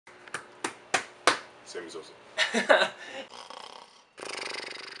Sammy Sosa.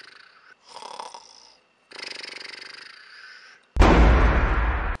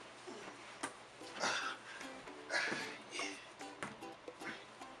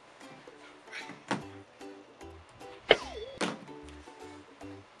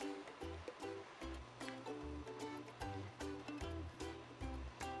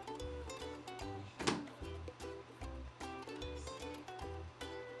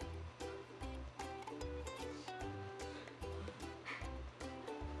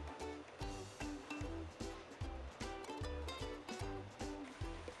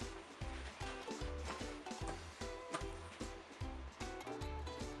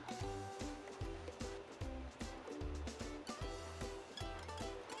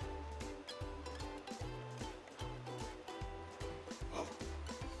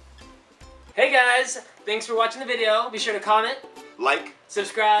 Hey guys, thanks for watching the video. Be sure to comment, Like,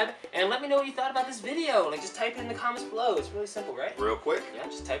 subscribe, and let me know what you thought about this video. Like, just type it in the comments below. It's really simple, right? real quick. Yeah,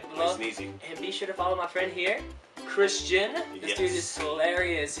 just type it below. Nice and easy. And be sure to follow my friend here, Christian. This dude is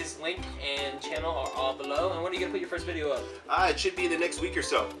hilarious. His link and channel are all below. And when are you going to put your first video up? It should be the next week or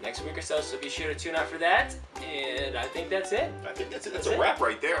so. Next week or so, so be sure to tune out for that. And I think that's it. I think that's it. That's a wrap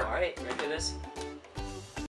right there. All right, ready for this?